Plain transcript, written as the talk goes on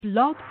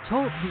Blog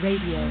Talk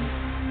Radio.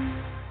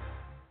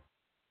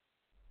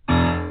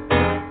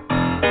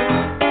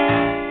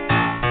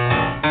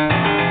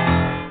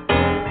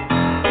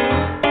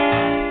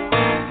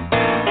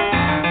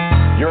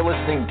 You're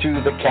listening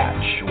to The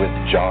Catch with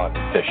John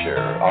Fisher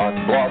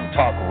on Blog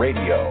Talk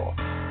Radio,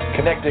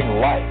 connecting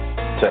life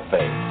to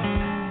faith.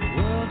 The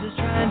world is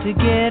trying to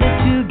get it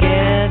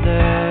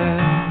together,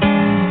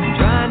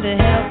 trying to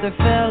help their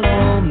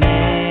fellow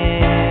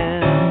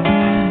man,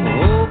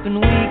 hoping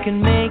we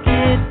can make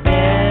it better.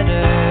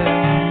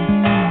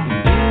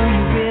 Do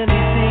you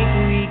really think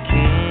we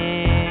can?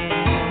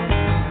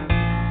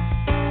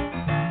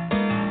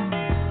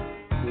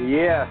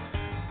 Yes.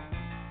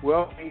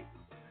 Well,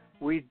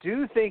 we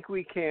do think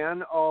we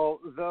can,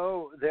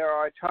 although there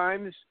are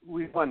times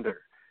we wonder.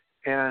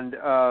 And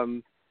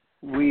the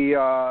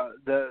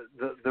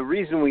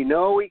reason we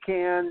know we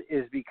can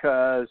is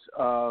because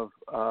of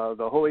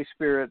the Holy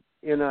Spirit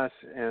in us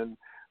and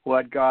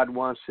what God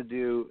wants to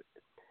do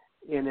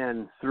in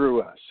and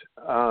through us.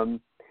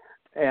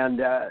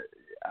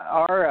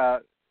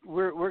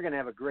 We're going to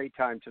have a great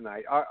time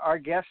tonight. Our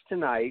guest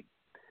tonight,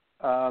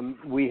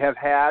 we have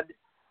had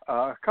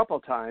a couple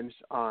times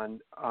on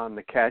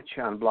The Catch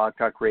on Blog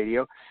Talk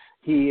Radio.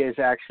 He is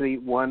actually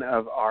one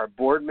of our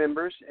board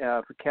members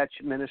for Catch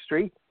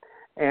Ministry,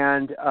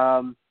 and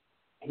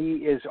he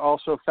is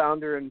also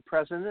founder and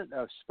president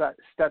of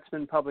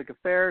Stutzman Public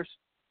Affairs,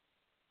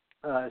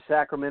 a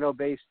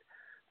Sacramento-based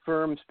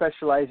firm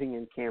specializing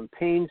in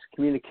campaigns,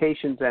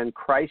 communications, and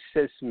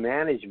crisis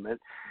management.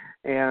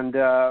 And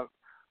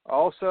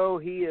also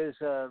he is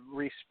a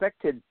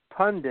respected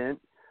pundit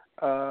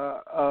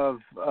of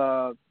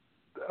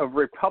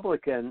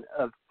Republican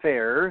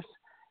affairs,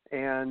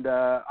 and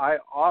I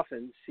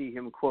often see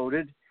him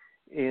quoted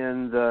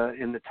in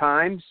the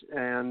Times,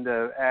 and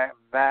as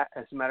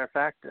a matter of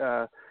fact,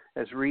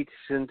 as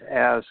recent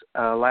as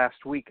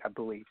last week, I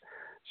believe.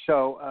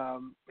 So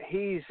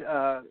he's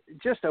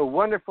just a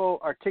wonderful,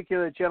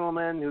 articulate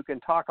gentleman who can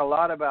talk a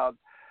lot about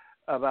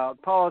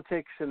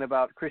politics and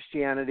about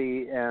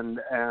Christianity and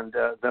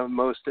the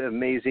most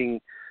amazing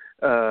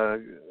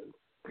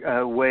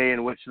way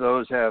in which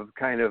those have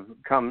kind of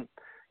come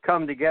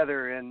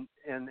together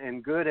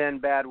in good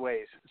and bad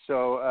ways.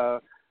 So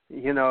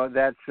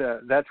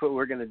that's what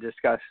we're going to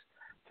discuss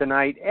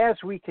tonight as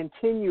we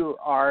continue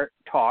our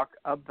talk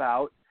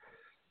about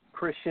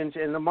Christians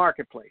in the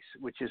marketplace,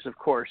 which is, of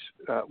course,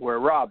 where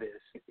Rob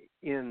is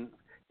in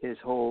his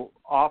whole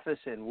office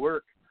and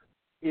work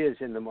is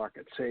in the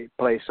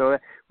marketplace. So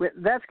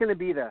that's going to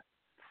be the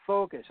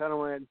focus. I don't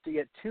want to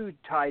get too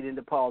tied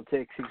into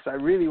politics because I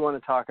really want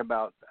to talk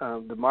about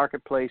the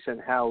marketplace and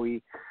how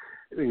we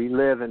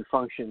live and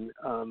function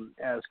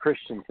as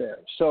Christians there.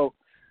 So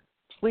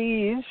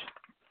please,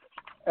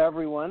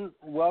 everyone,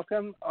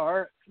 welcome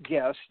our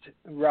guest,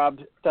 Rob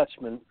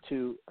Stutzman,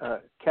 to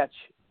Catch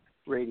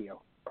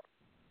Radio.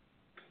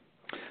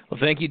 Well,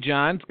 thank you,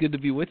 John. It's good to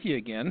be with you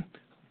again.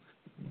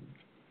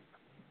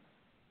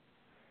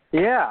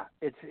 Yeah,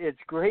 it's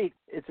great.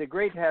 It's a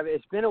great to have.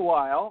 It's been a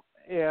while,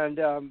 and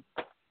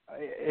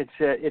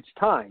it's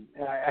time.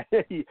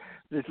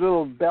 This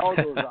little bell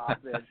goes off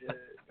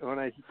when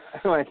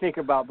I think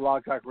about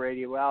Blog Talk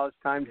Radio. Well, it's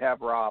time to have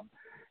Rob,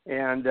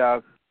 and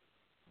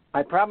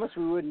I promised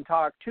we wouldn't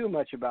talk too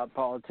much about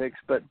politics,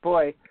 but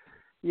boy,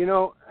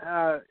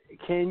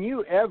 can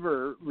you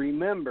ever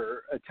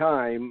remember a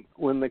time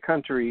when the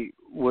country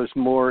was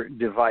more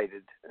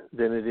divided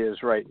than it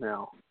is right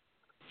now?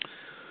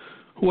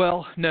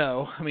 Well,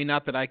 no. I mean,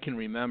 not that I can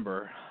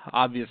remember.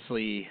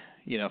 Obviously,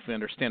 if we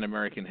understand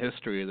American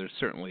history, there's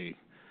certainly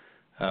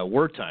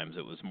were times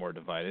it was more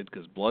divided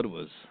because blood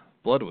was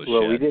shed.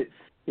 Well, we did.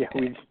 Yeah,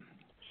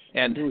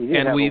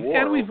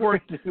 we've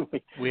worked.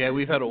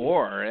 We've had a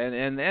war,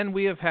 and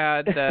we have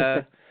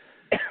had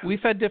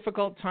we've had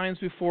difficult times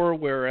before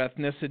where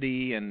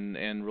ethnicity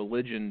and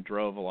religion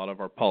drove a lot of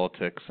our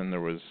politics, and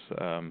there was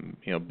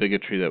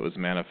bigotry that was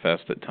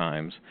manifest at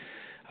times.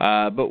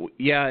 But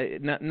yeah,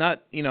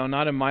 not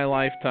in my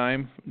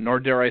lifetime, nor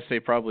dare I say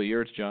probably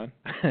yours, John,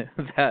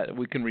 that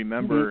we can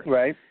remember.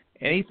 Right.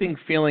 Anything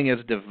feeling as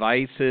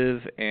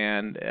divisive,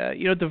 and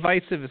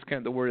divisive is kind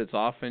of the word that's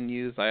often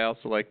used. I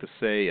also like to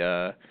say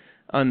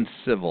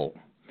uncivil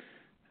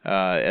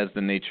as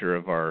the nature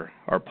of our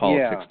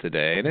politics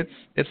today, and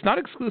it's not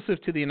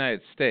exclusive to the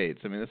United States.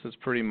 I mean, this is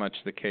pretty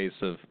much the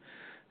case of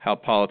how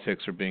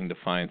politics are being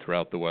defined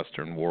throughout the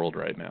Western world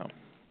right now.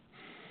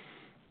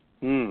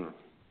 Do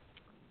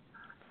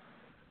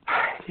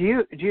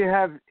you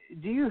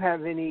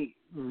have any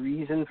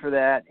reason for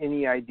that?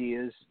 Any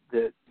ideas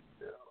that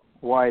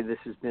why this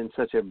has been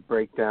such a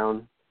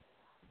breakdown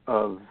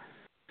of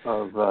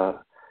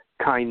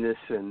kindness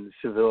and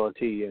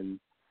civility and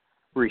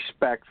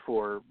respect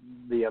for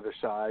the other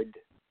side?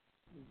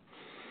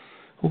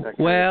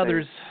 Well,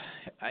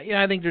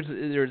 I think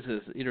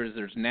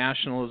there's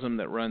nationalism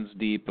that runs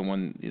deep,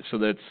 and so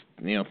that's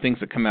things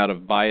that come out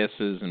of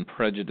biases and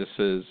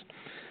prejudices.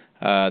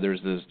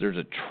 There's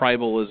a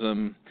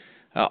tribalism.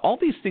 All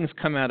these things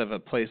come out of a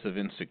place of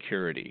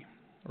insecurity,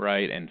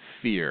 right, and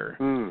fear.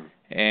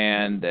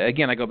 And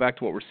again, I go back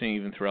to what we're seeing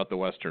even throughout the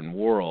Western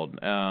world.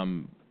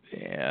 And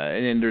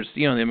there's,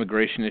 the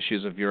immigration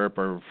issues of Europe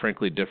are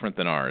frankly different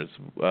than ours,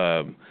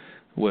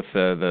 with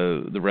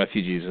the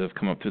refugees that have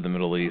come up through the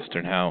Middle East,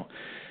 and how,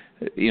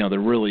 there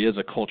really is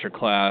a culture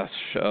clash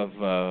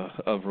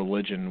of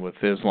religion, with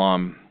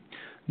Islam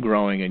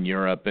growing in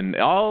Europe, and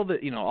all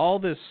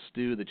this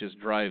stew that just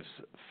drives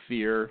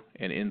fear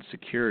and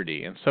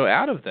insecurity. And so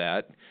out of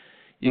that,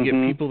 you get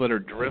people that are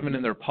driven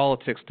in their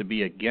politics to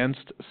be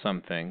against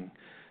something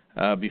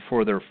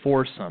before they're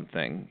for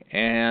something,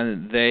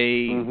 and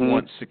they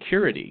want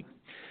security.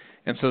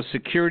 And so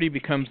security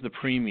becomes the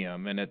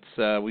premium, and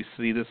it's we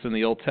see this in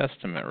the Old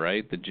Testament,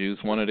 right? The Jews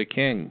wanted a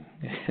king,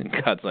 and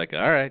God's like,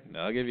 all right,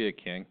 I'll give you a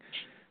king.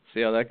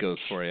 See how that goes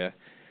for you.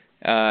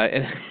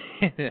 And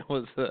it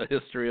was a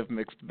history of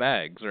mixed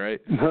bags,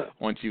 right?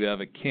 Once you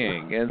have a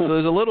king. And so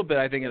there's a little bit,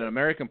 I think, in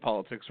American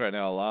politics right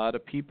now, a lot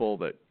of people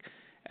that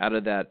out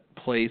of that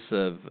place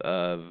of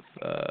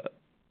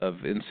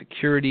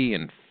insecurity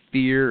and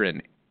fear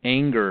and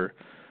anger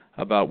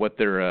about what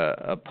they're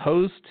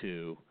opposed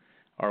to,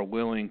 are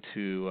willing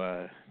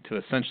to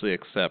essentially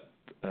accept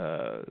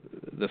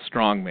the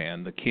strong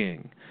man, the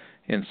king,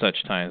 in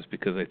such times,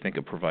 because they think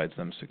it provides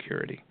them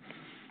security.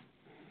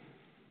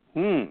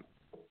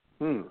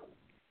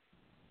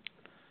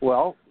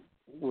 Well,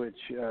 which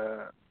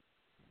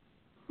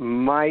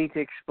might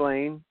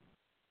explain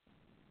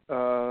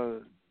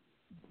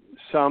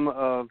some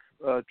of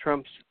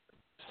Trump's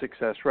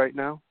success right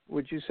now,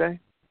 would you say?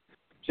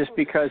 Just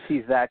because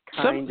he's that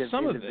kind of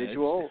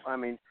individual? I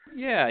mean,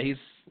 he's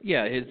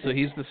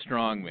the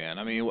strong man.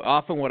 I mean,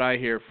 often what I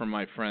hear from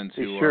my friends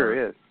who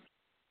are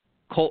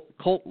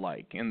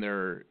cult-like in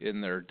their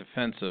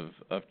defense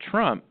of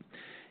Trump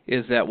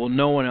is that, well,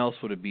 no one else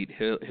would have beat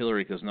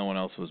Hillary because no one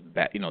else was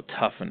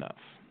tough enough,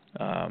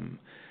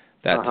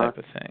 that type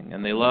of thing.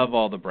 And they love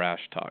all the brash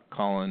talk,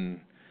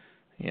 calling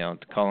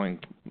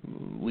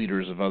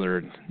leaders of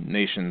other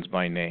nations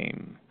by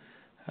name,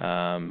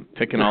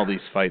 picking all these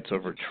fights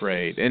over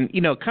trade, and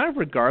kind of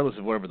regardless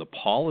of whatever the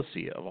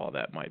policy of all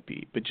that might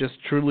be, but just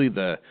truly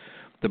the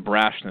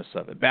brashness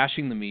of it,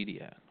 bashing the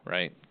media,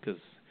 right? Because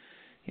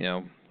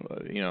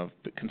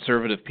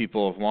conservative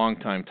people have long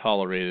time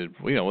tolerated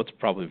what's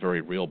probably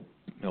very real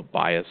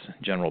bias,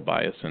 general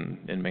bias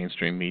in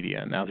mainstream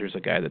media, and now there's a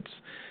guy that's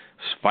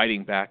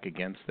fighting back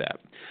against that.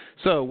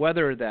 So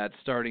whether that's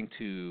starting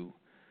to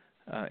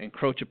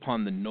encroach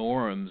upon the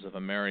norms of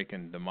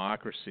American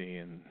democracy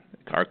and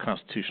our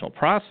constitutional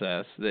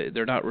process,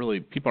 people aren't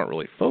really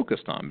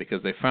focused on,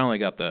 because they finally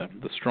got the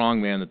strong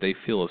man that they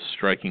feel is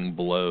striking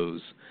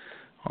blows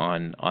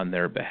on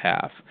their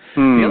behalf.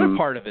 The other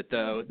part of it,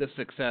 though, the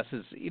success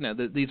is,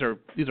 these are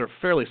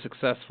fairly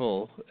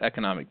successful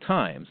economic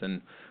times,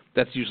 and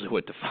that's usually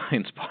what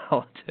defines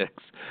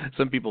politics.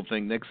 Some people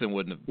think Nixon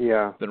wouldn't have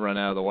been run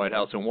out of the White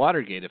House in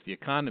Watergate if the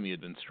economy had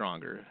been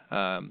stronger.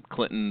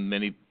 Clinton,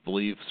 many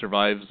believe,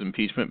 survives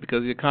impeachment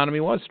because the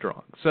economy was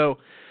strong. So,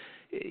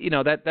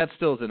 that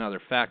still is another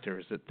factor,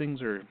 is that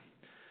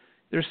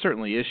there's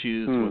certainly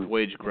issues with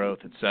wage growth,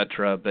 et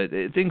cetera, but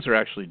things are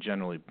actually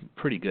generally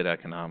pretty good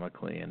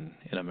economically in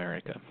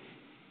America.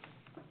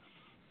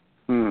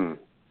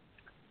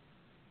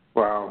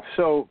 Wow.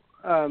 So,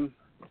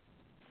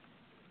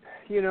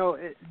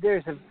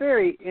 there's a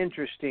very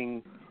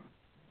interesting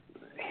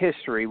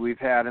history we've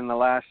had in the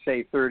last,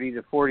 say, 30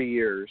 to 40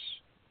 years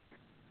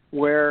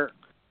where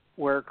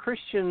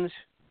Christians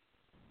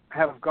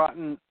have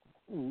gotten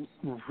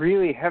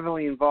really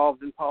heavily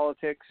involved in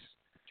politics,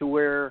 to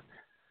where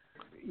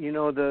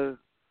the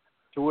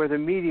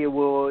media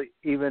will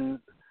even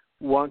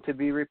want to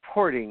be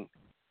reporting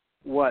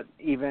what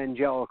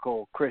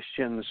evangelical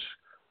Christians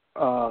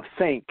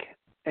think,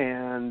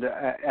 and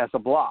as a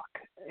bloc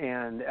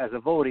and as a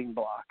voting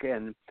bloc,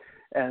 and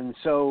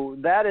so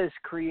that has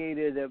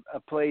created a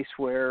place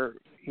where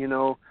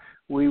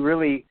we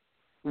really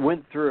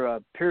went through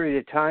a period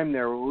of time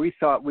there where we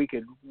thought we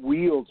could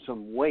wield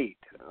some weight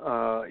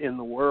in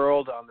the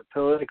world, on the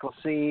political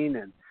scene,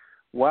 and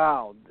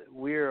wow,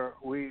 we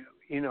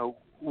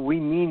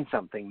mean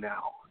something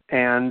now.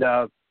 And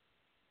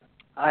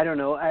I don't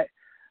know,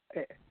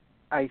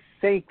 I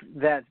think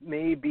that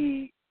may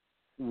be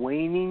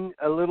waning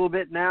a little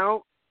bit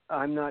now.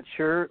 I'm not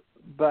sure,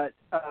 but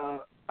I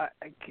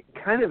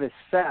kind of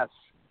assess,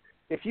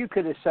 if you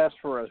could assess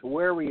for us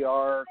where we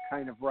are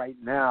kind of right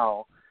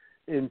now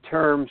in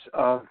terms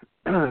of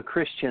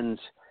Christians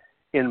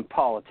in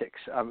politics.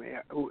 I mean,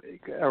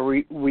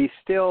 we're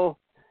still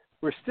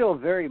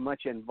very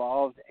much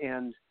involved,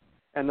 and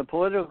the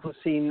political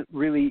scene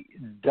really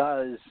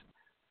does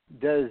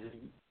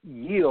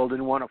yield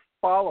and want to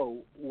follow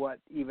what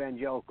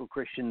evangelical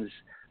Christians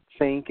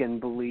think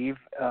and believe.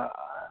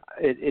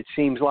 It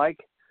seems like,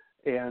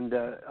 and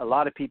a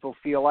lot of people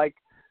feel like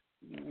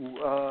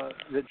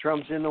that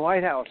Trump's in the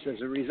White House as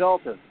a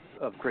result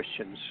of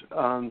Christians.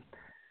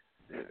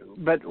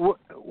 But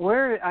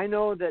where I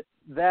know that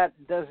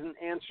doesn't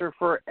answer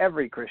for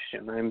every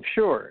Christian, I'm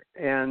sure.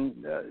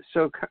 And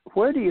so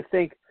where do you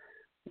think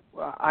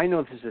I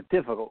know this is a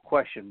difficult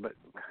question, but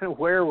kind of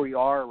where we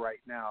are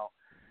right now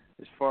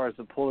as far as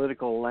the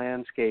political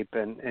landscape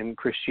and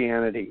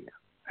Christianity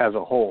as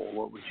a whole,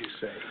 what would you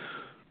say?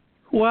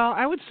 Well,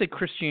 I would say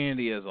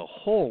Christianity as a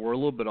whole, we're a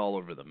little bit all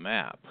over the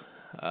map.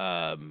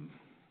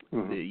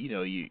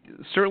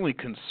 Certainly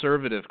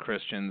conservative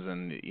Christians,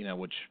 and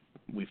which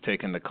we've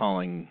taken to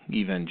calling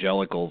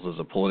evangelicals as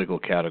a political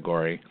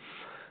category,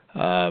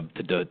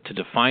 to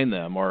define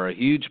them, are a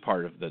huge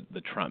part of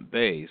the Trump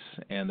base,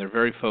 and they're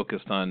very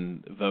focused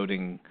on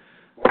voting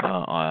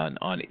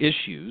on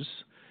issues.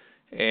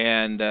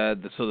 And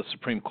so the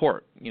Supreme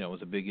Court, was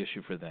a big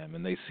issue for them,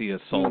 and they see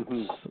assaults,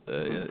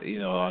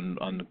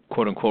 on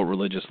quote unquote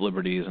religious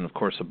liberties, and of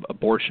course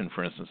abortion,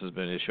 for instance, has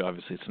been an issue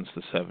obviously since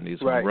the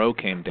 70s when Roe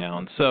came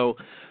down. So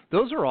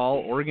those are all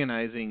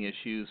organizing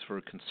issues for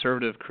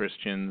conservative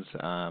Christians.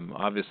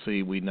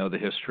 Obviously, we know the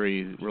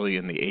history really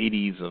in the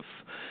 80s of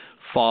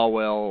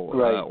Falwell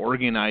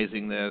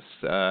organizing this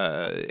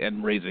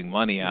and raising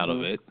money out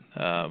of it,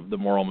 the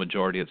moral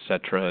majority, et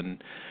cetera,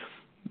 and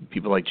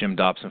people like Jim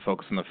Dobson,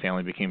 Focus on the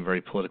Family, became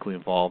very politically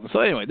involved. And so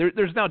anyway,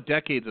 there's now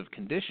decades of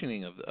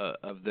conditioning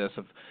of this.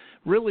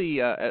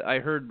 Really, I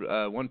heard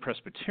one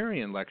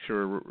Presbyterian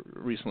lecturer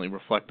recently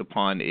reflect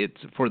upon it.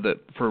 For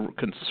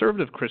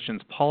conservative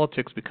Christians,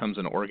 politics becomes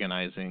an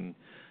organizing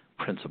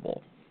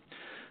principle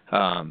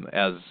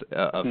as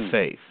of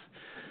faith.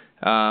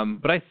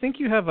 But I think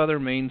you have other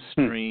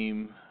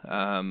mainstream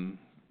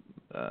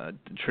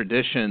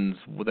traditions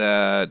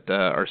that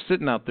are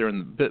sitting out there a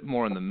bit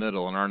more in the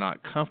middle and are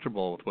not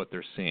comfortable with what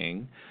they're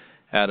seeing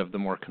out of the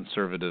more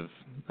conservative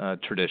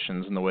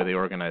traditions and the way they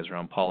organize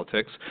around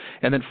politics.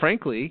 And then,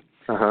 frankly,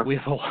 we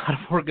have a lot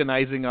of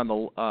organizing on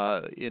the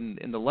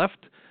in the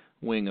left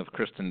wing of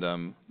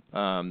Christendom.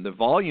 The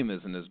volume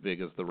isn't as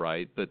big as the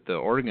right, but the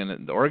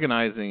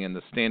organizing and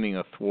the standing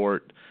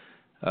athwart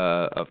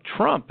of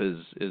Trump is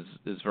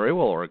very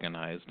well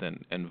organized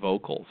and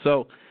vocal.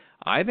 So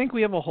I think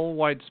we have a whole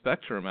wide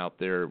spectrum out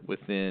there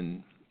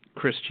within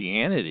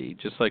Christianity,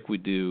 just like we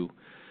do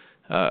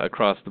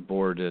across the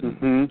board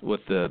and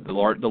with the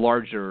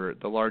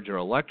larger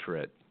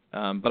electorate.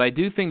 But I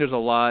do think there's a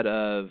lot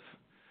of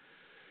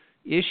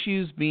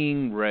issues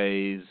being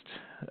raised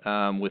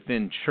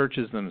within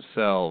churches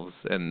themselves,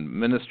 and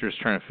ministers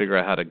trying to figure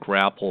out how to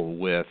grapple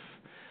with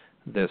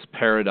this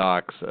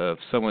paradox of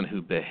someone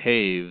who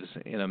behaves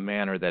in a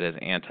manner that is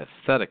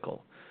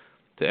antithetical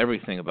to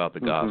everything about the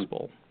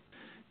gospel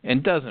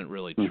and doesn't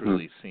really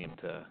truly seem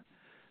to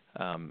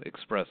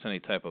express any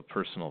type of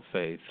personal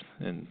faith,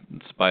 in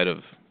spite of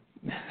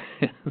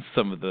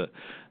some of the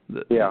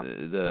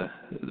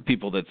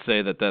people that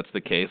say that that's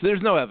the case.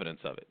 There's no evidence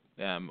of it.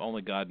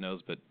 Only God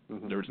knows, but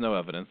there's no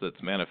evidence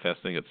that's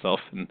manifesting itself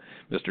in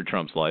Mr.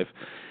 Trump's life.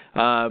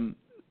 And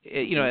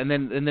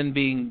then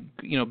being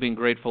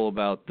grateful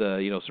about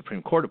the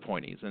Supreme Court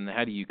appointees, and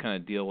how do you kind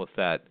of deal with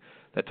that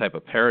type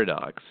of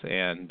paradox?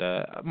 And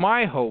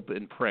my hope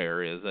and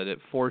prayer is that it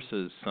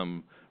forces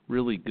some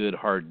really good,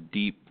 hard,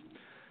 deep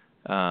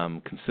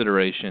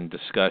consideration,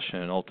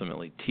 discussion, and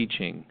ultimately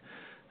teaching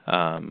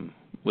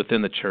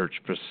within the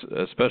church,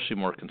 especially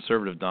more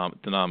conservative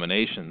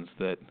denominations,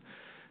 that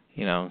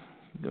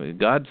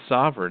God's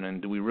sovereign,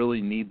 and do we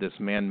really need this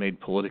man-made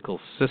political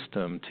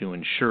system to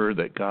ensure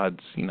that God's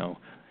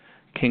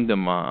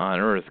kingdom on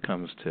earth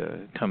comes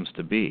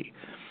to be?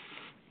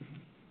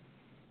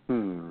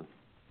 Do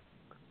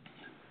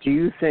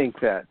you think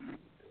that,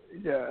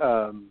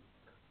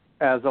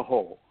 as a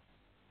whole,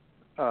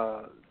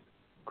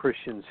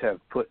 Christians have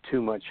put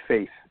too much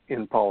faith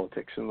in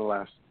politics in the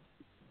last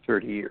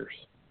 30 years?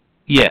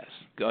 Yes,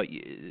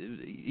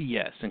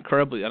 yes,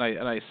 incredibly, and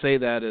I say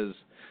that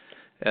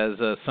as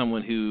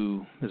someone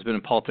who has been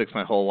in politics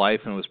my whole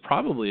life and was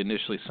probably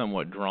initially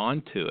somewhat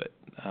drawn to it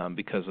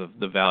because of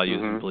the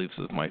values and beliefs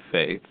of my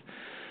faith.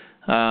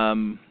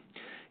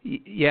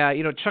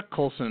 Chuck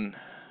Colson,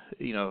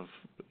 of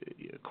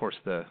course,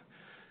 the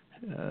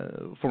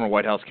former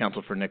White House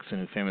counsel for Nixon,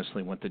 who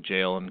famously went to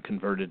jail and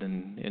converted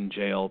in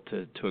jail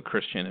to a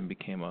Christian and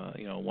became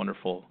a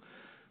wonderful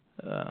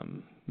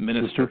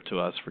minister to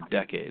us for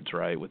decades,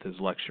 right, with his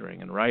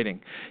lecturing and writing.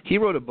 He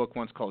wrote a book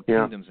once called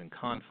Kingdoms in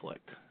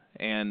Conflict,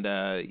 and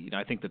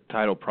I think the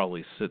title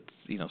probably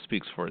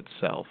speaks for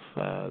itself.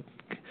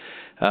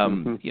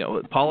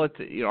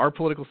 Our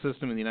political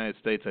system in the United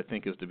States, I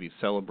think, is to be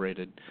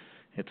celebrated.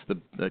 It's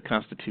the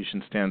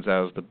Constitution stands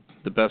out as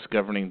the best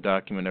governing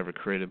document ever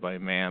created by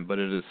man, but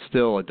it is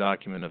still a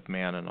document of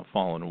man in a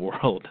fallen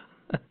world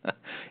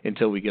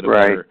until we get a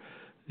better,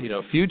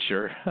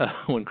 future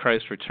when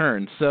Christ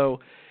returns. So,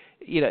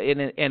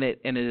 and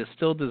it is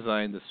still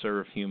designed to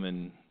serve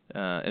human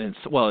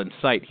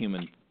incite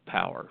human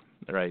power,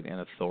 right,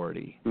 and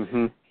authority.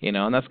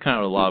 And that's kind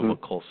of a lot of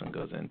what Colson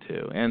goes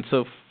into. And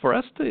so, for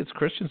us as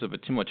Christians to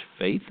put too much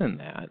faith in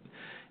that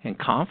and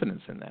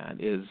confidence in that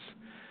is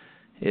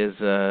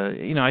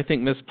I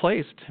think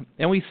misplaced.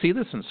 And we see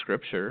this in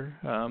Scripture.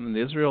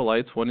 The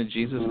Israelites wanted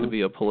Jesus to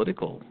be a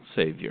political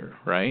savior,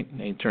 right?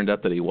 And it turned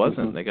out that he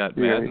wasn't. They got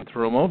mad and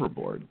threw him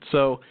overboard.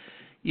 So,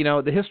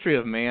 the history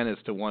of man is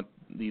to want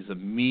these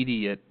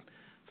immediate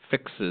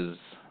fixes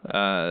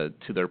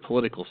to their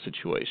political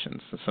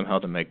situations, somehow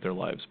to make their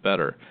lives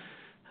better.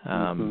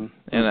 And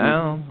I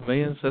don't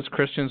know, as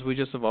Christians, we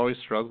just have always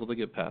struggled to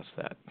get past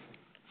that.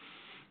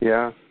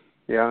 Yeah.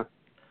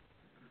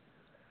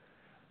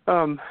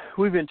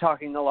 We've been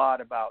talking a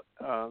lot about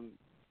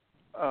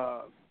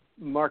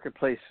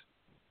marketplace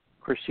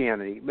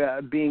Christianity,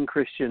 being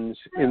Christians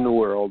in the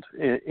world,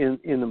 in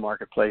the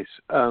marketplace.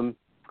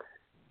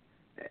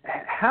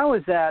 How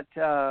is that?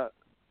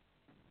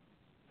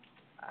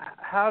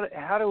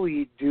 How do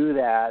we do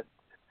that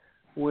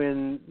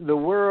when the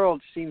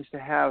world seems to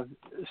have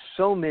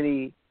so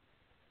many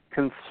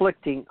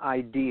conflicting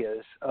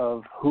ideas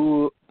of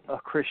who a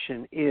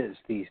Christian is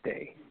these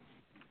days?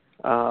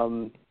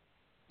 How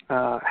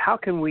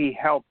can we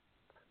help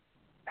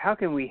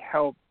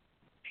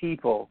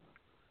people,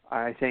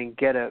 I think,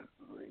 get a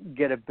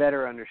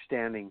better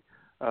understanding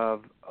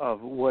of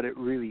what it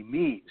really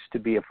means to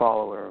be a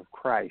follower of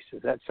Christ?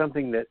 Is that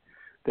something that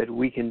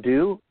we can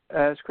do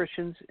as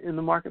Christians in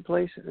the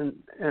marketplace? And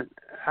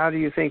how do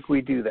you think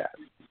we do that?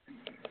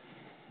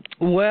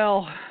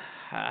 Well,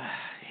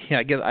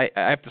 I guess I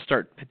have to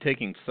start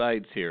taking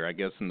sides here, I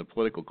guess, in the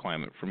political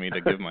climate for me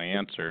to give my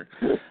answer.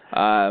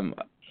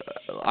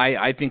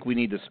 I think we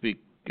need to speak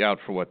out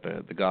for what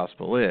the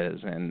gospel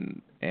is,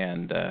 and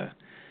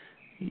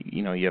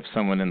you have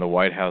someone in the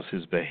White House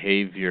whose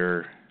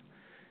behavior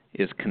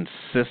is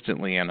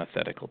consistently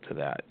antithetical to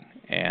that,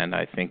 and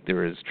I think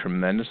there is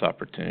tremendous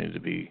opportunity to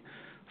be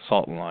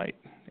salt and light,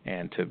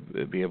 and to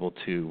be able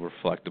to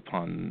reflect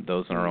upon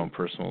those in our own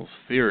personal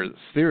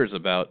spheres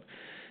about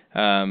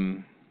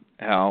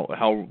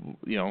how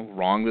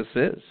wrong this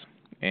is,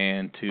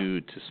 and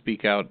to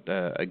speak out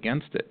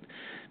against it.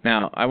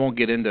 Now, I won't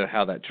get into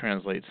how that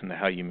translates into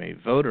how you may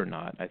vote or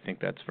not. I think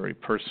that's very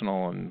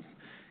personal and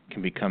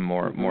can become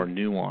more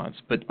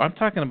nuanced. But I'm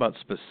talking about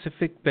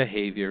specific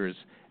behaviors,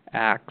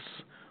 acts,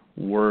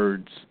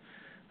 words,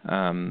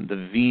 the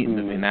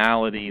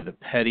venality, the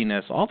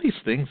pettiness, all these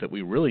things that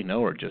we really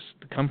know are just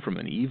come from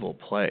an evil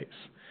place,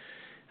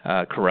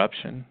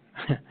 corruption.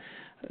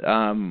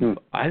 I think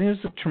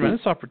there's a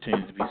tremendous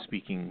opportunity to be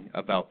speaking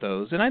about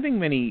those, and I think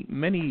many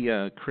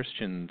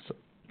Christians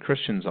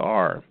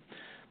are.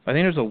 I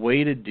think there's a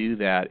way to do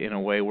that in a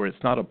way where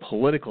it's not a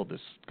political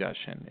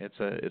discussion. It's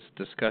a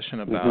discussion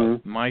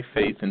about my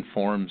faith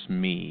informs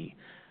me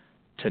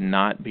to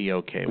not be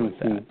okay with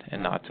that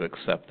and not to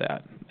accept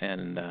that,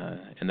 and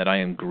that I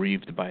am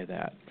grieved by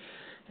that.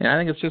 And I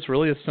think it's just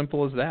really as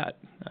simple as that.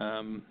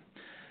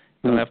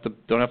 Don't have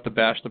to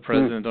bash the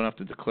president. Don't have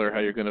to declare how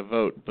you're going to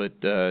vote. But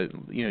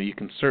you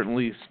can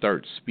certainly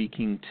start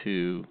speaking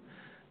to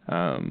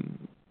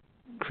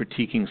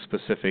critiquing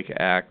specific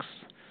acts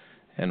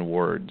and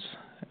words,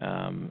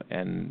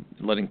 and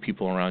letting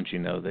people around you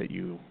know that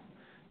you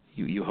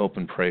hope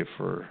and pray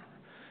for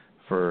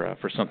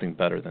something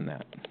better than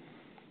that.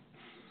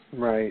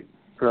 Right.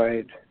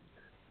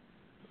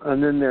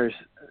 And then there's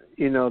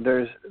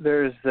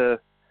the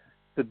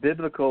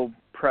biblical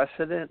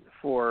precedent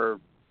for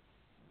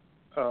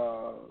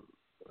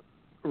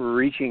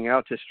reaching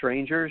out to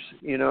strangers.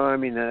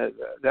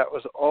 That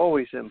was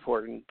always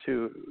important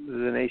to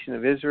the nation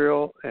of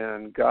Israel,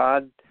 and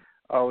God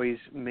always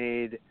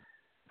made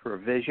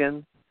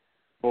provision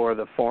for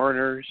the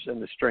foreigners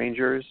and the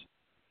strangers.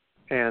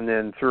 And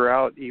then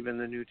throughout even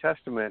the New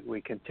Testament,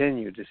 we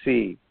continue to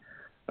see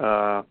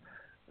the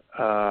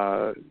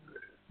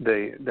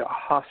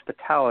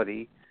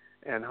hospitality,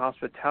 and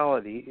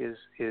hospitality is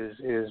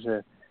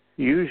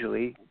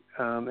usually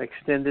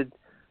extended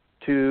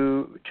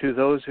to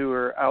those who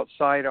are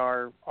outside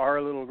our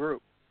little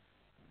group,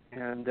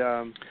 and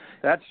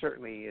that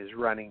certainly is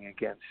running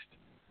against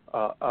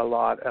a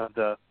lot of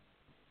the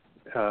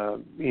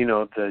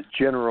the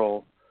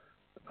general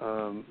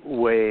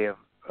way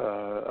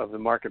of the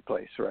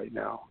marketplace right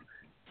now.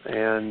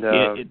 And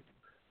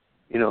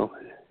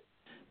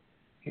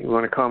you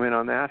want to comment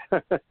on that?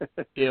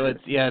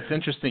 It's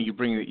interesting you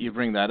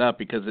bring that up,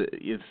 because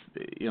it's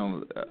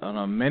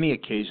on many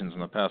occasions in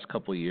the past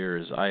couple of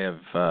years I have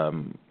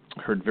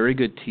heard very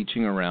good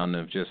teaching around,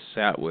 and have just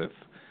sat with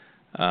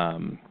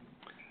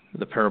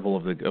the parable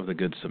of the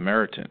Good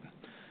Samaritan,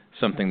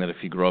 something that if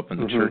you grow up in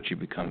the church you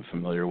become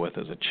familiar with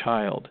as a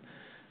child.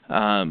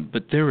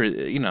 But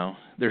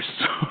there's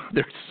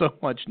so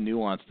much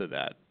nuance to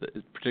that,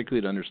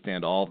 particularly to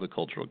understand all of the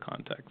cultural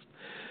context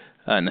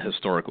and the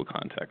historical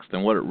context,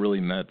 and what it really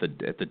meant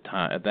at the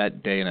time, at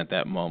that day and at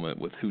that moment,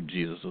 with who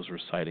Jesus was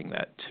reciting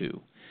that to.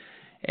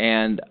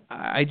 And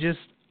I just,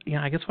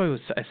 I guess what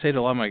I say to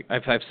a lot of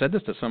I've said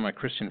this to some of my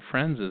Christian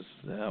friends is,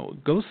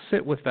 go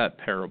sit with that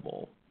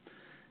parable,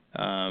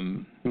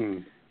 and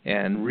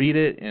read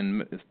it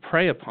and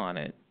pray upon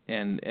it,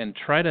 and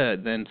try to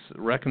then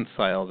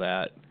reconcile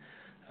that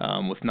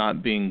with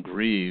not being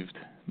grieved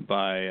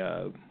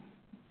by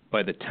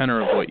the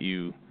tenor of what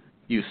you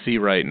see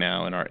right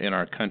now in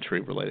our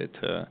country related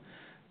to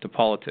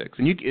politics,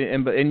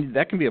 and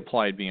that can be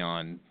applied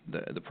beyond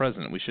the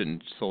president. We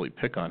shouldn't solely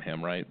pick on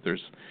him, right?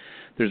 There's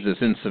this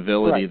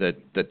incivility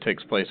that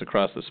takes place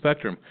across the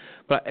spectrum,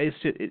 but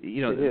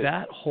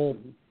that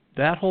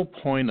whole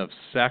point of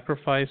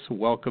sacrifice,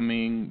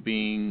 welcoming,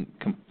 being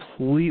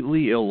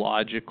completely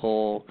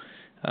illogical,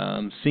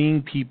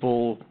 seeing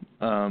people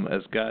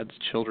as God's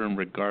children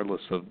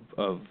regardless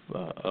of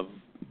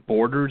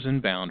borders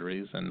and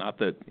boundaries, and not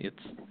that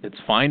it's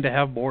fine to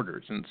have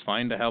borders and it's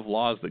fine to have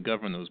laws that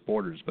govern those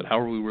borders, but how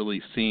are we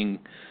really seeing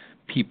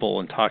people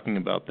and talking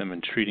about them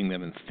and treating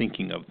them and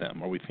thinking of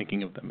them? Are we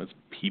thinking of them as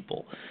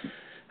people?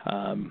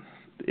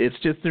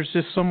 There's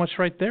just so much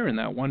right there in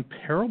that one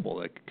parable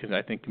that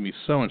I think can be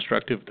so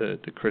instructive to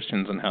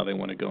Christians and how they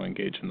want to go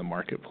engage in the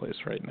marketplace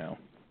right now.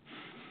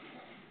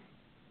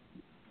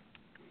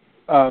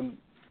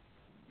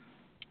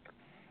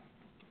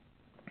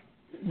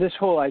 This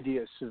whole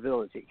idea of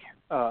civility,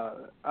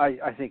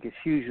 I think, is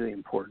hugely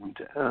important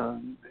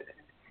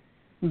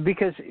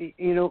because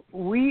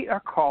we are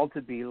called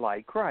to be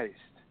like Christ,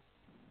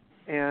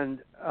 and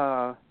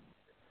I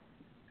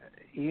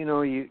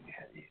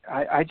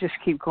just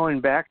keep going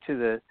back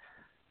to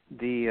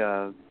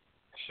the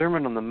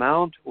Sermon on the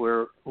Mount,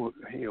 where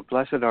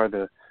blessed are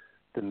the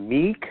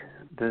meek,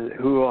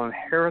 who will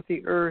inherit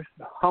the earth,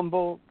 the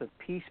humble, the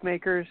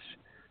peacemakers.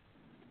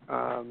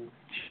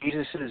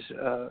 Jesus is,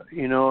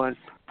 and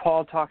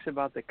Paul talks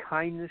about the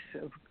kindness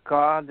of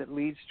God that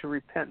leads to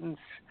repentance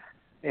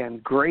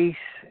and grace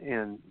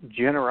and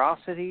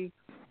generosity.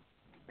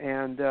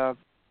 And,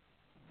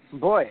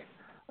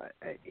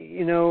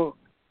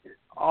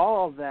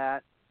 all of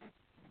that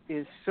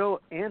is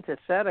so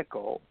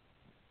antithetical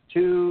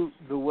to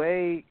the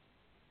way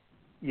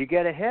you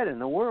get ahead in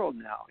the world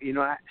now.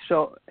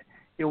 So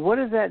what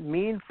does that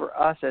mean for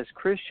us as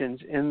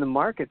Christians in the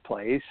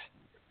marketplace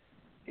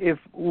if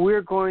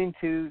we're going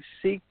to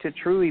seek to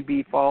truly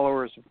be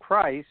followers of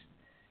Christ?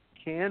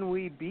 Can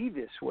we be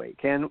this way?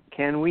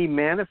 Can we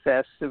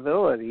manifest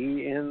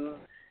civility in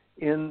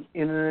an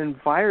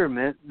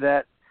environment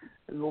that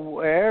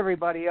where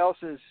everybody else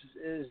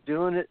is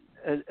doing it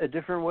a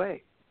different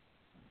way?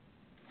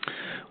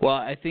 Well,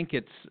 I think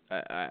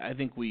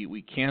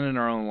we can in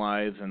our own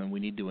lives, and then we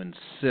need to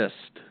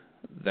insist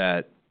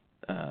that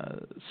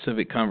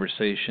civic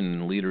conversation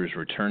and leaders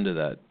return to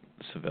that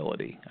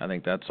civility. I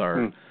think that's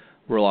our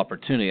real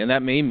opportunity, and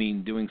that may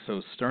mean doing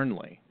so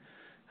sternly.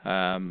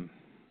 And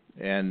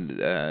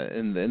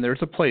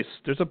there's a place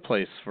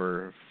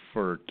for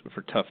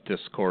tough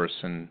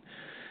discourse and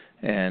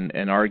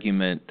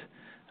argument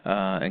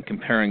and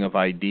comparing of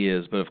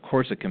ideas, but of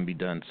course it can be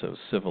done so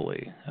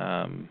civilly.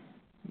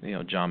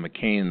 John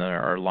McCain,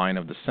 our line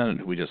of the Senate,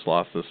 who we just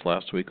lost this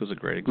last week, was a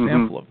great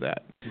example of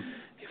that.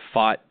 He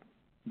fought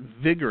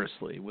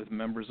vigorously with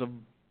members of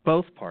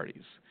both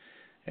parties,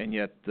 and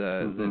yet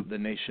the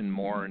nation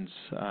mourns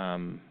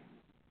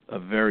a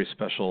very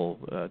special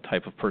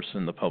type of person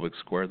in the public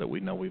square that we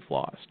know we've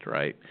lost,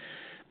 right?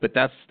 But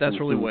that's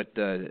really what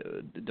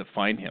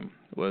defined him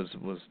was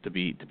to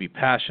be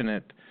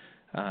passionate,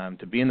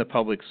 to be in the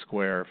public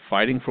square,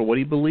 fighting for what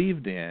he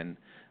believed in,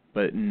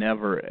 but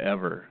never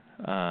ever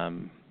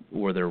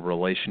were their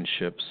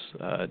relationships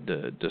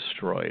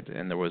destroyed,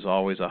 and there was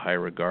always a high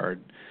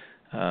regard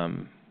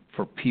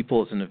for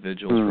people as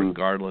individuals,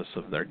 regardless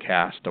of their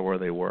caste or where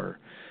they were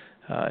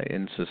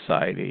in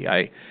society.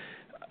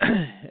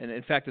 And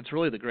in fact, it's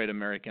really the great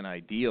American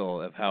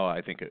ideal of how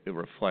I think it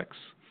reflects.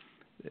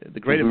 The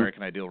great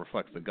American ideal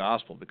reflects the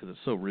gospel because it's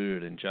so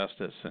rooted in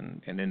justice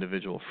and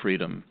individual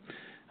freedom,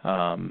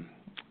 and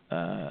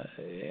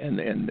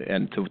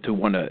to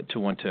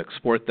want to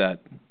export that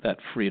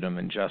freedom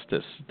and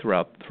justice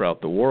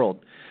throughout the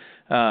world.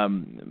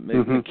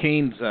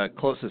 McCain's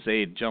closest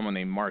aide, a gentleman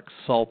named Mark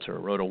Salter,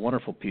 wrote a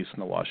wonderful piece in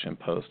the Washington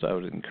Post. I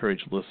would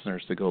encourage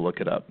listeners to go look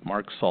it up.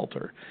 Mark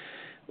Salter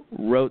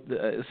wrote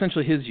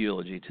essentially his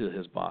eulogy to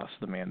his boss,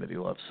 the man that he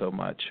loved so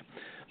much,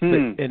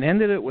 and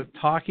ended it with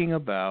talking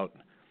about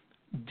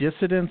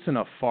dissidents in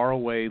a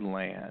faraway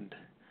land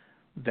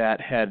that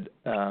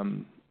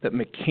that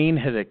McCain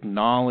had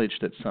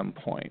acknowledged at some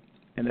point,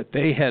 and that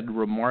they had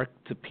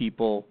remarked to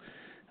people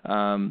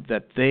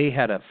that they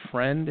had a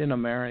friend in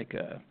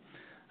America,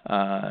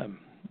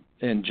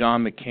 in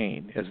John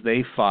McCain, as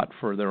they fought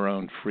for their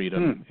own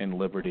freedom and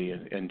liberty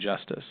and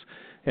justice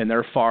in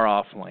their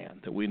far-off land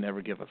that we never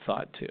give a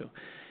thought to.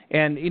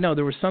 And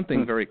there was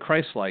something very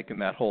Christ-like in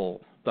that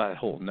whole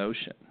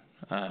notion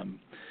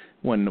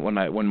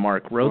when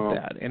Mark wrote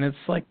that, and it's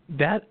like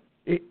that.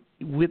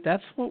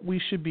 That's what we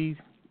should be.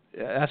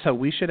 That's how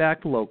we should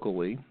act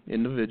locally,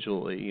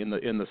 individually, in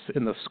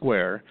the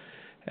square,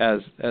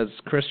 as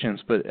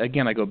Christians. But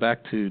again, I go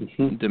back to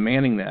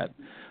demanding that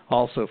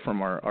also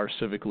from our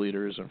civic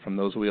leaders and from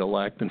those we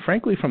elect, and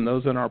frankly from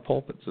those in our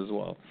pulpits as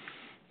well.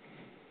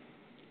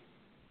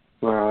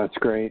 Wow, that's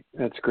great.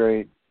 That's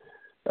great.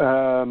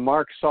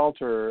 Mark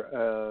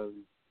Salter,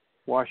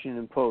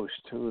 Washington Post.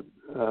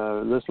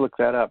 Let's look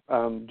that up.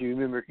 Do you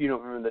remember? You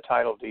don't remember the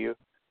title, do you?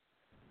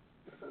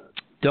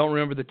 Don't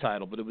remember the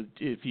title, but it was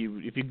if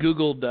you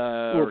Googled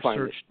or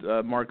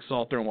searched Mark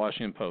Salter and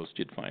Washington Post,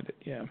 you'd find it.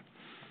 Yeah.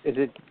 Is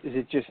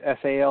it just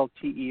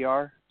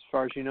Salter as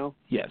far as you know?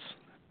 Yes.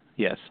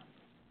 Yes.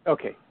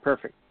 Okay.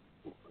 Perfect.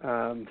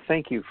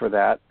 Thank you for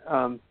that.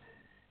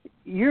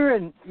 You're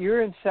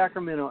in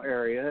Sacramento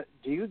area.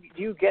 Do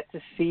you get to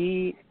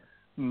see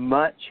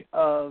much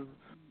of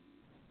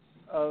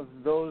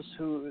those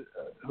who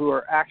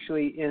are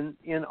actually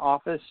in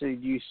office? Do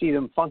you see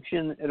them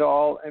function at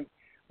all? And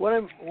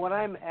what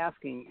I'm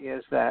asking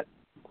is that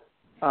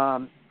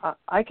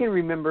I can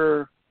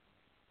remember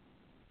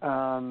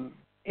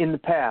in the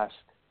past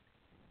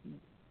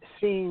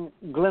seeing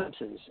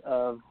glimpses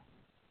of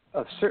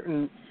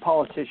certain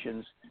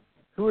politicians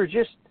who are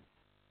just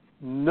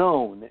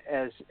known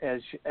as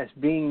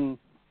being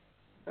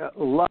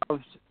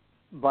loved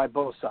by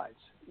both sides.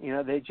 You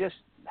know, they just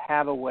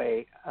have a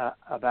way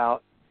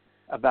about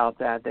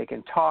that. They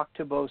can talk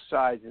to both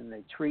sides and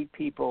they treat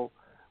people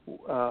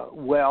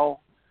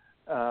well.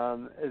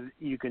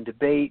 You can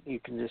debate, you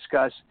can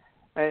discuss,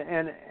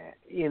 and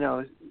you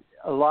know,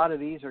 a lot of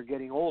these are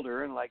getting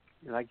older, and like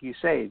you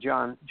say,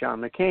 John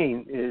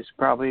McCain is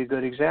probably a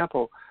good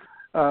example.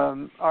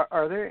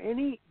 Are there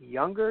any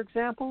younger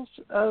examples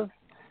of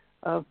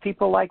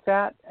people like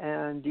that?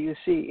 And do you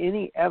see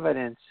any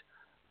evidence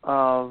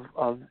of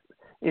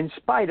in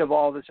spite of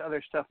all this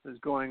other stuff that's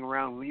going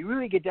around, when you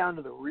really get down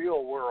to the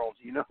real world,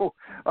 you know,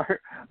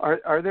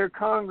 are there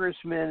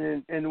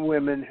congressmen and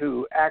women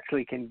who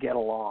actually can get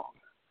along?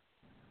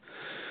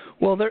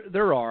 Well,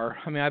 there are.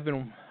 I mean, I've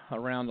been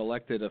around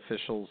elected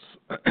officials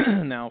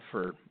now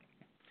for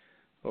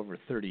over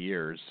 30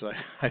 years. So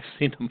I've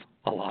seen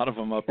a lot of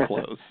them up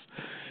close.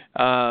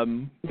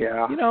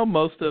 Yeah. You know,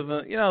 most of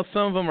them. You know,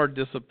 some of them are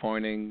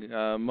disappointing.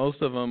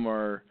 Most of them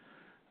are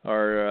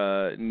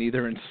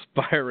neither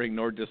inspiring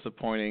nor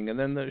disappointing. And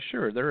then there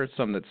are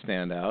some that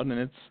stand out,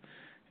 and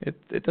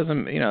it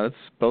doesn't. You know, it's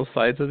both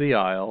sides of the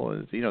aisle.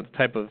 It's, you know, the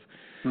type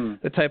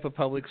of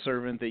public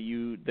servant that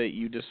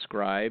you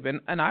describe,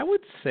 and I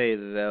would say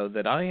though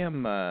that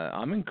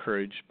I'm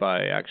encouraged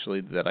by actually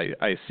that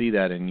I see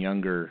that in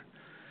younger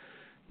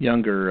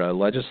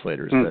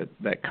legislators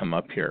that come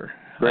up here.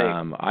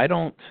 Right. I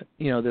don't,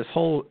 you know, this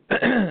whole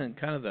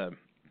kind of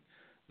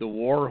the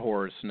war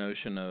horse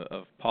notion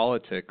of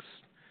politics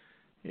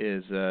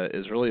is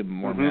really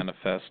more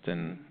manifest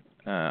in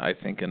I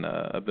think in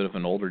a bit of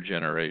an older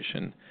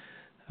generation.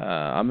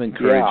 I'm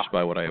encouraged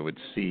by what I would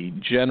see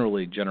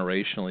generally,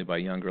 generationally, by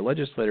younger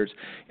legislators.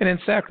 And in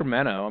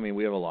Sacramento, I mean,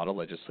 we have a lot of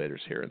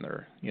legislators here in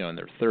their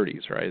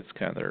 30s, right? It's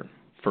kind of their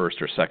first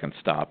or second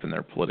stop in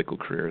their political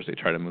careers. They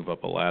try to move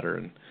up a ladder.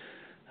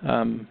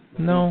 And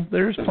no,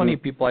 there's plenty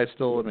of people I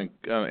still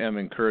am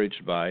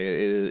encouraged by.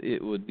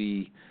 It would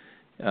be,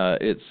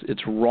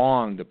 it's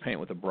wrong to paint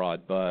with a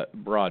broad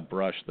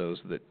brush those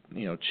that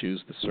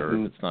choose to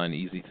serve. It's not an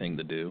easy thing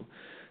to do.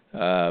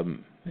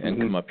 And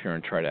come up here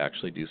and try to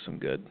actually do some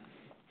good.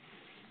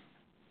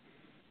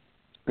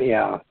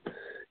 Yeah.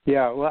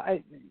 Well,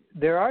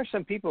 there are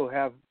some people who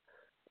have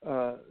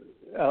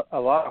a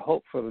lot of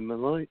hope for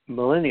the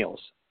millennials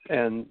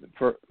and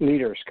for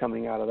leaders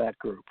coming out of that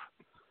group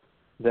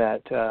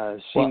that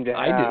seem to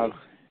have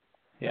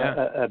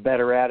a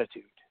better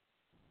attitude.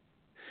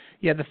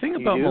 Yeah, the thing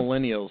about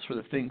millennials,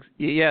 the thing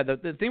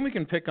we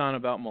can pick on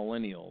about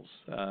millennials,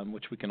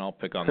 which we can all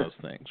pick on those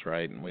things,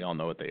 right? And we all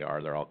know what they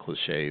are. They're all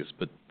cliches,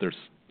 but there's,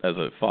 as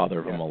a father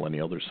of a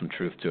millennial, there's some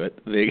truth to it.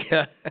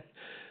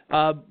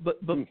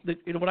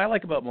 What I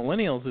like about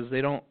millennials is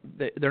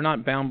they're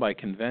not bound by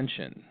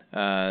convention.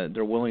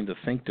 They're willing to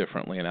think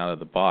differently and out of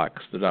the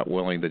box. They're not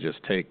willing to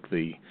just take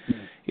the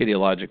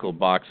ideological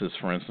boxes,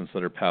 for instance,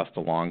 that are passed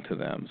along to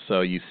them.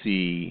 So you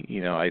see,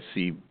 I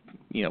see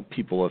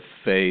people of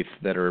faith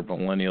that are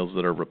millennials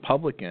that are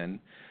Republican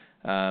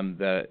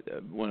that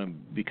want to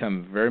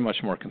become very much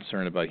more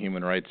concerned about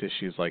human rights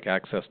issues like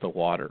access to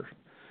water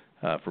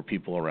for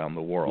people around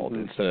the world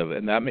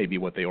and that may be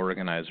what they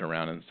organize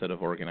around instead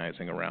of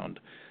organizing around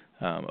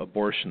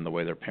abortion the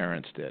way their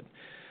parents did.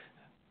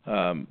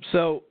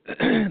 So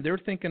they're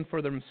thinking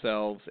for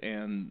themselves,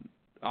 and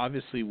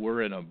obviously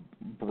we're in a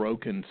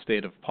broken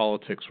state of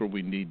politics where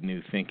we need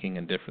new thinking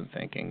and different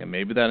thinking, and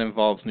maybe that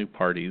involves new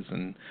parties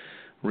and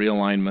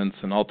realignments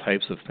and all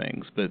types of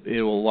things, but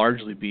it will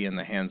largely be in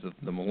the hands of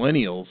the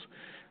millennials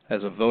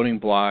as a voting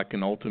bloc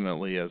and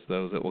ultimately as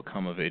those that will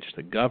come of age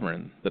to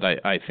govern, that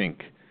I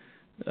think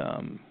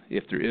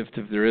if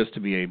there is to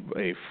be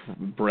a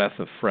breath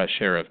of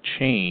fresh air of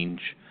change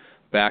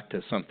back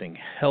to something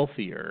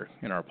healthier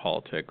in our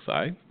politics,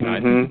 I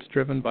think it's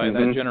driven by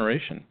that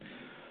generation.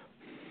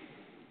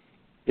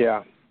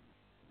 Yeah.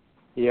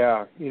 We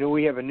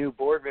have a new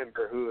board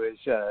member who is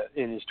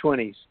in his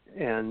 20s,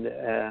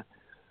 and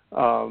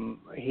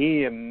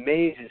he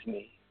amazes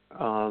me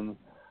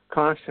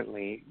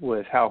constantly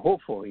with how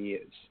hopeful he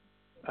is.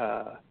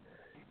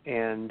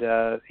 And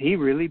he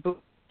really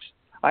believes.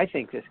 I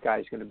think this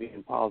guy's going to be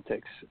in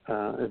politics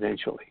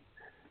eventually.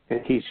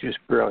 And he's just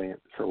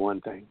brilliant, for one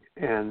thing.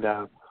 And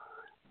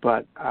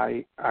but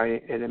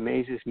it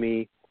amazes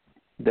me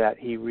that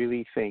he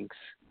really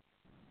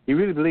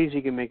believes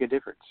he can make a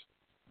difference.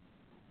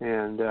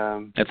 And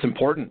that's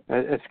important.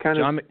 It's kind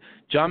of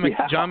John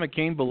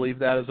McCain believed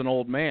that as an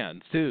old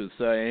man too.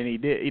 So, and he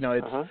did. You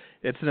know,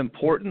 it's an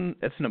important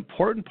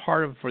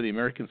part of for the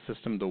American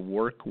system to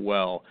work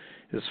well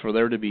is for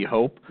there to be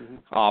hope,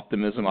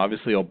 optimism.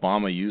 Obviously,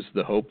 Obama used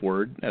the hope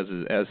word as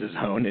his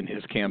own in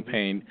his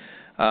campaign.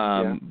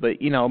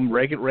 But you know,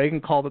 Reagan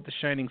called it the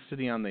shining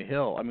city on the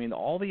hill. I mean,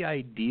 all the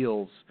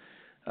ideals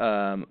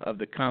of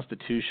the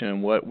Constitution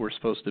and what we're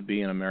supposed to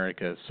be in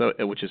America,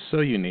 which is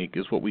so unique,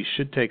 is what we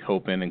should take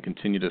hope in and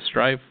continue to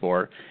strive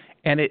for,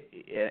 and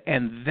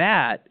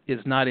that is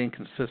not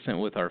inconsistent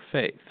with our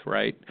faith,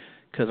 right?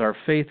 Because our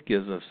faith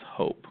gives us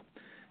hope,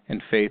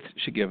 and faith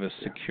should give us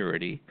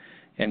security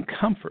and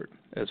comfort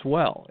as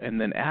well.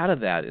 And then out of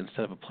that,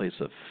 instead of a place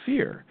of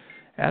fear,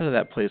 out of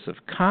that place of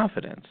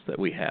confidence that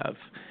we have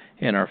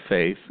in our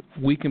faith,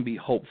 we can be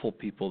hopeful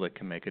people that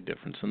can make a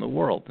difference in the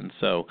world. And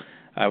so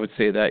I would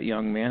say that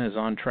young man is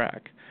on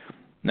track.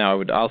 Now, I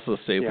would also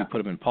say if we put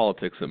him in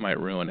politics, it might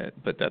ruin it,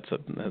 but that's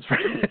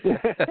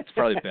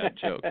probably a bad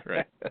joke,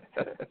 right?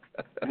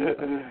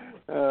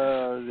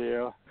 Oh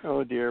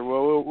dear.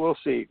 Well, we'll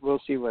see.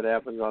 We'll see what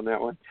happens on that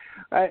one.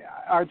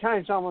 Our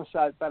time's almost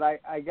up, but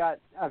I've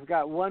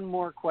got one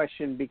more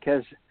question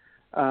because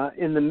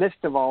in the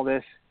midst of all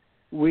this,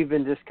 we've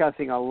been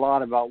discussing a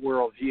lot about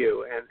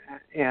worldview,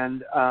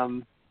 and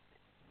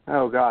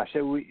oh gosh,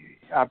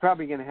 I'm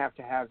probably going to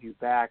have you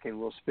back, and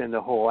we'll spend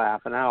a whole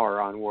half an hour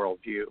on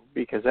worldview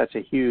because that's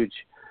a huge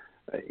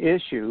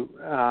issue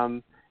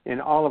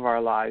in all of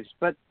our lives.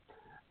 But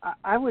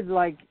I would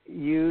like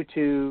you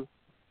to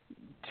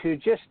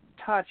just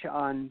touch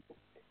on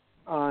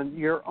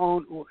your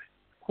own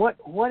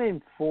what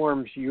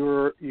informs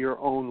your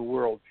own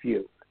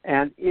worldview,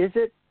 and is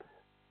it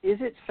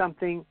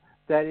something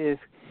that is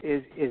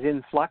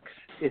in flux?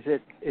 Is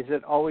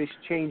it always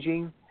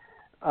changing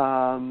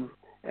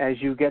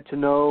as you get to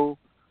know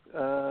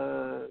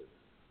the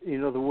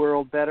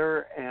world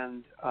better,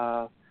 and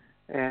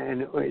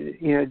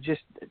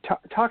just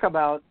talk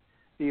about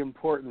the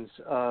importance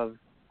of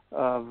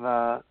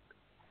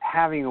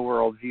having a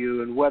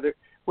worldview, and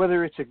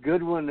whether it's a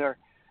good one or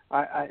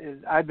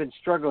I've been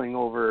struggling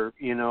over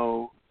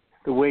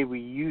the way we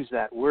use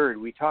that word.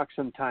 We talk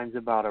sometimes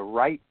about a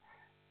right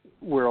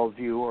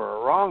worldview or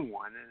a wrong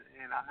one,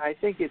 and I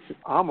think it's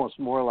almost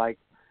more like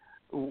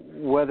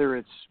whether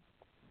it's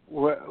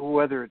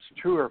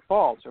true or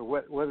false, or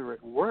whether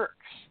it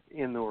works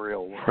in the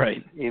real world.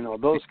 Right.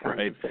 Those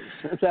kinds of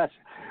things. That's.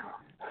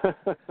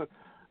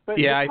 But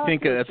I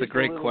think that's a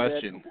great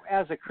question.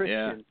 As a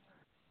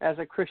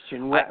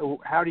Christian,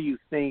 how do you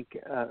think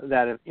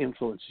that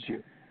influences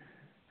you?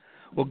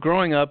 Well,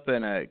 growing up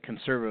in a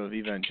conservative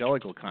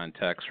evangelical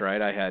context, right,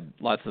 I had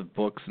lots of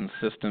books and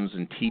systems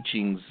and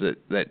teachings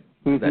that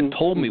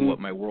told me what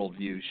my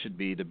worldview should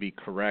be to be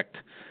correct,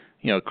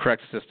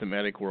 correct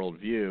systematic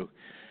worldview.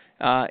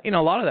 A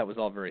lot of that was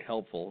all very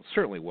helpful,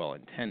 certainly well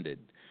intended.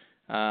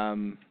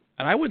 And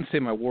I wouldn't say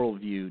my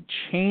worldview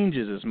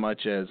changes as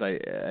much as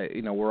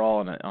we're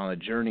all on a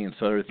journey, and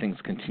so other things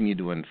continue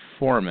to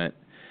inform it.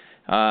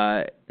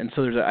 And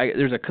so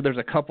there's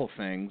a couple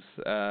things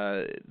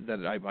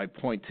that I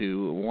point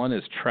to. One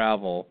is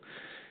travel,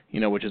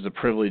 which is a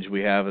privilege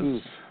we have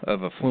of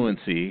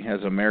affluency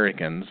as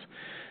Americans.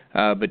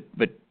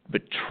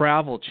 But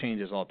travel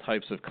changes all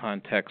types of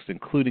contexts,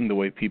 including the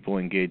way people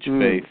engage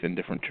faith in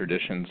different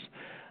traditions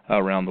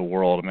around the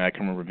world. I mean, I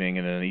can remember being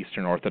in an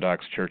Eastern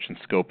Orthodox church in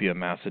Skopje,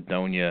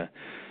 Macedonia,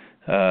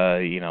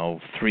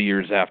 3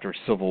 years after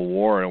Civil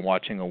War, and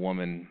watching a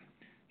woman,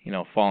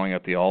 falling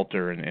at the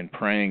altar and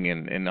praying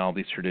in all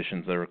these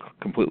traditions that are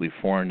completely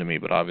foreign to me,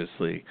 but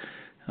obviously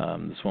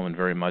this woman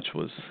very much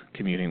was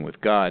communing with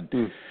God.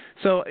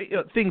 So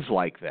things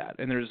like that,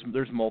 and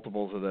there's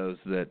multiples of those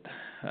that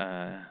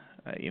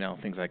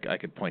things I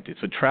could point to.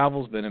 So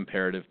travel's been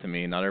imperative to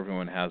me. Not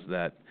everyone has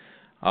that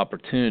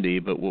opportunity,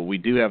 but what we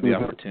do have the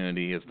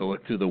opportunity is to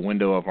look through the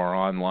window of our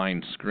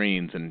online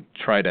screens and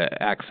try to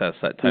access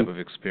that type of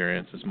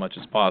experience as much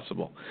as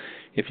possible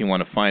if you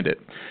want to find it.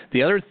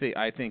 The other thing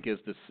I think is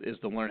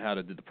to learn how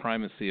to do the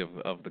primacy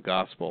of the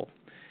gospel,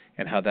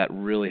 and how that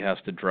really has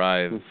to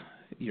drive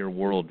your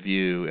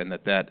worldview, and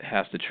that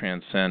has to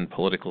transcend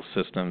political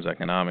systems,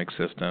 economic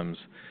systems,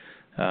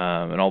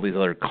 and all these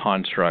other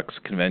constructs,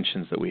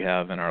 conventions that we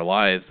have in our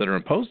lives that are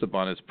imposed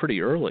upon us pretty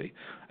early.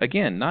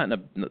 Again,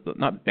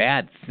 not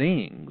bad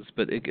things,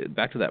 but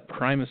back to that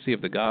primacy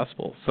of the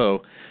gospel.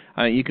 So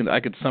I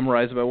could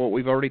summarize about what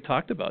we've already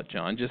talked about,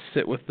 John. Just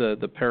sit with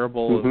the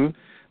parable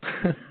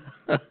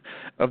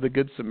of the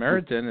Good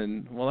Samaritan,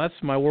 and that's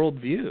my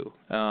worldview.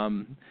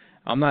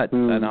 I'm not,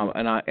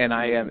 and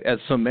I am, as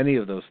so many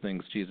of those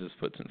things Jesus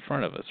puts in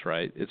front of us,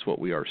 right? It's what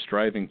we are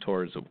striving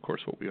towards, of course,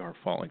 what we are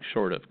falling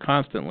short of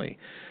constantly.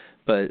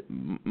 But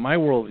my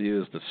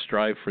worldview is to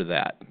strive for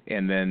that,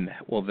 and then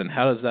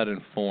how does that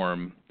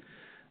inform,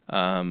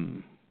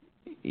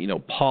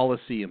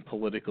 policy and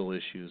political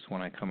issues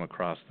when I come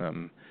across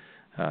them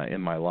in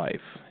my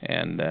life?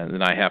 And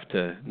then I have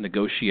to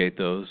negotiate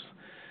those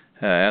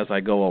as I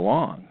go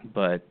along.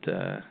 But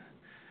the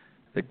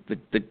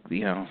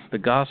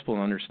gospel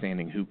and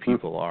understanding who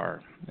people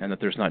are, and that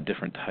there's not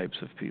different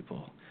types of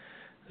people.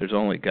 There's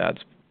only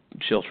God's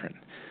children.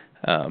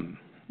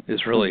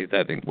 Is really,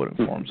 I think, what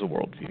informs the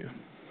worldview.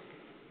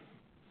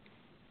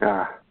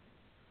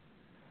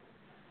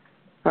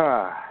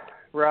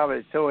 Rob,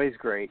 it's always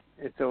great.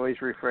 It's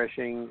always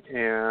refreshing,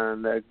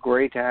 and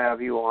great to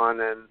have you on.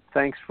 And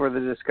thanks for the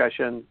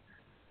discussion.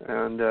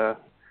 And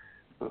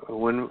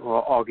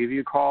I'll give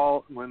you a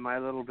call when my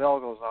little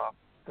bell goes off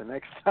the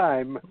next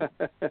time.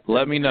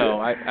 Let me know.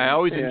 I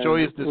always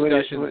enjoy these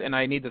discussions, and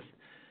I need to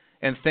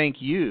and thank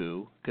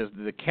you, because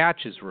the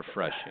catch is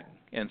refreshing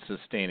and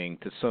sustaining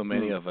to so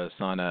many of us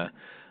on a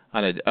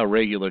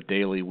regular,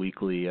 daily,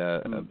 weekly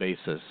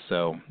basis.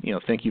 So,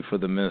 thank you for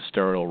the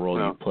ministerial role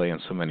you play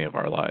in so many of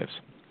our lives.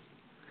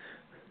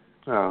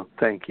 Oh,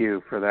 thank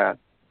you for that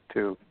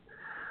too.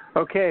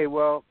 Okay,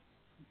 well,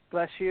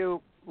 bless you.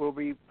 We'll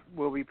be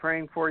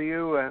praying for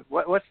you.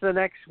 What's the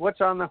next? What's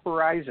on the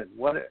horizon?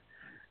 What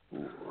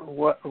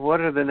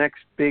are the next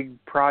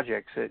big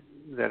projects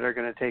that are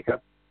going to take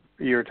up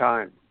your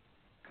time?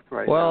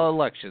 Right now?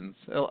 Elections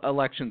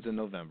in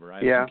November.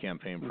 I have some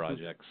campaign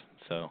projects,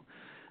 so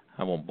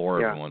I won't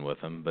bore everyone with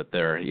them. But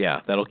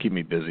that'll keep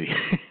me busy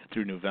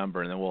through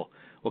November, and then we'll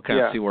kind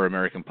of see where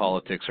American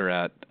politics are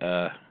at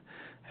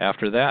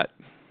after that.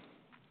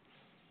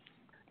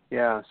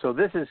 Yeah. So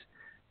this is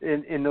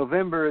in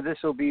November. This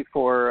will be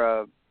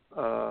for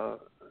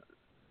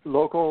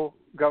local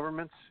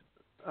governments,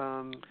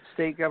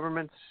 state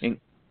governments.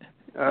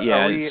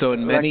 So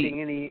in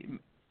many.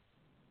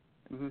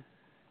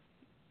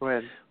 Go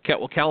ahead.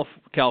 Well,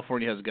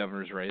 California has a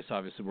governor's race,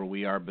 obviously, where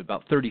we are, but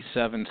about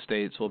 37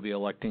 states will be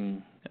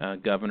electing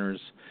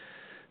governors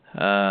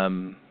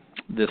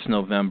this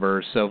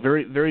November. So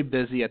very, very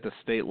busy at the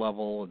state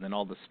level, and then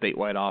all the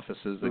statewide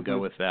offices that go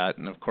with that.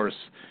 And, of course,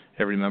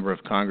 every member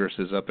of Congress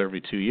is up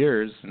every 2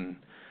 years, and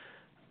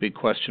big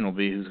question will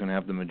be who's going to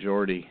have the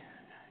majority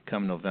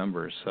come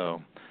November.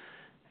 So,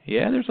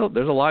 there's a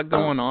lot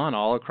going on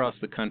all across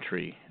the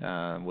country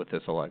with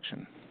this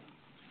election.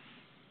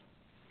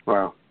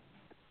 Wow.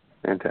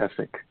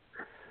 Fantastic.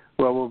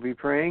 Well, we'll be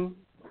praying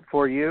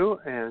for you,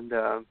 and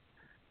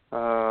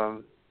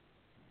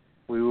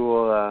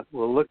we'll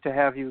look to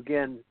have you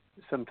again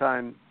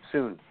sometime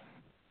soon.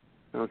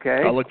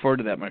 Okay? I'll look forward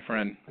to that, my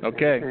friend.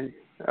 Okay.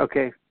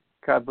 Okay.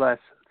 God bless.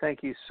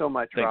 Thank you so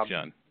much, Rob. Thanks,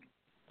 John.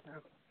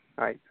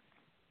 All right.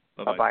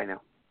 Bye-bye. Bye-bye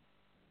now.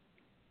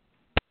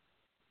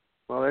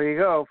 Well, there you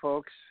go,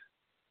 folks.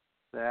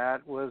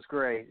 That was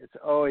great. It's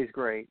always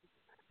great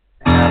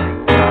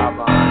having Rob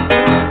on.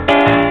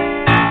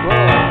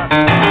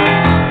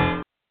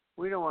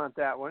 We don't want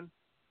that one.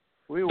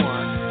 We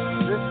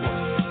want this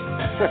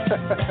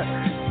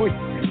one.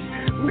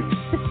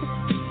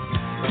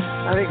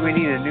 I think we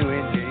need a new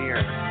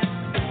engineer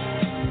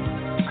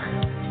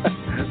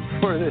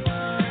for this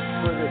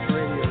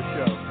radio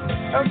show.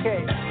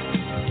 Okay.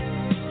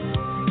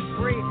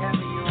 Great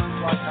having you on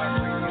Blog Talk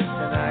Radio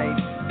tonight.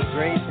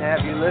 Great to have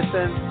you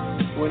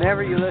listen.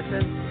 Whenever you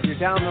listen, you're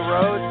down the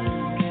road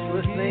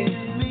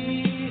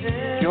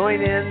listening.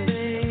 Join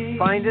in.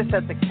 Find us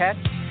at the Catch.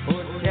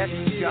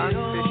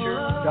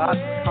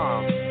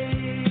 CatchJohnFisher.com,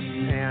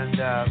 and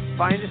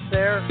find us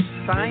there.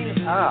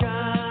 Sign up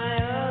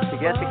to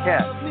get the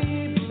Catch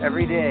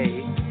every day,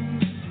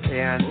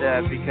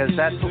 and because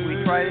that's what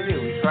we try to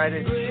do. We try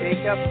to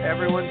shake up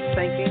everyone's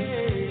thinking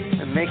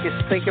and make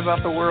us think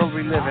about the world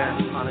we live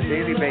in on a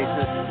daily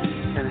basis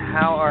and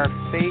how our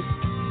faith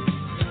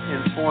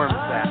informs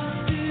that.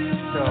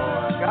 So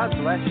God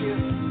bless you,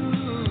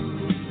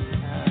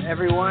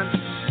 everyone.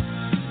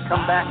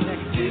 Come back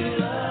next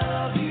week.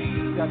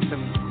 Got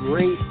some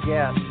great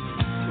guests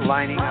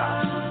lining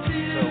up,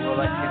 so we'll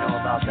let you know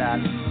about that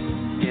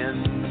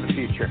in the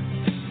future.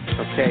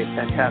 Okay,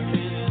 fantastic.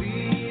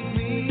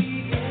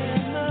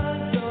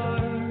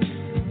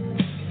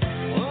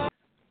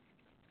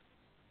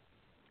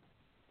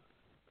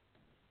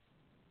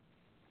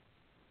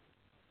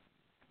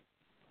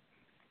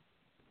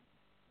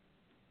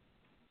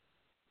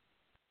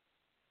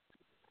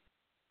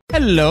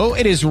 Hello,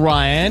 it is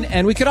Ryan,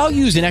 and we could all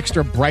use an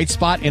extra bright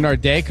spot in our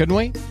day, couldn't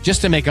we? Just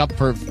to make up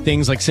for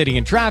things like sitting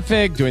in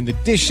traffic, doing the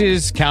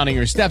dishes, counting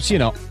your steps,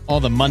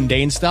 all the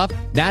mundane stuff.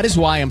 That is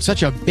why I'm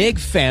such a big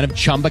fan of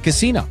Chumba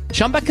Casino.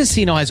 Chumba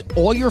Casino has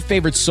all your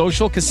favorite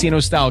social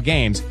casino-style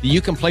games that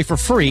you can play for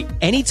free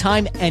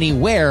anytime,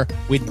 anywhere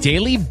with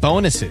daily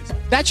bonuses.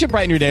 That should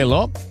brighten your day a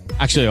little.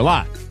 Actually, a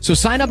lot. So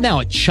sign up now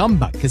at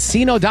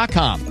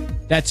ChumbaCasino.com.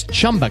 That's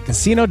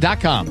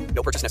ChumbaCasino.com.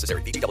 No purchase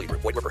necessary. VGW Group.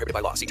 Void where prohibited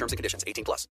by law. See terms and conditions. 18+.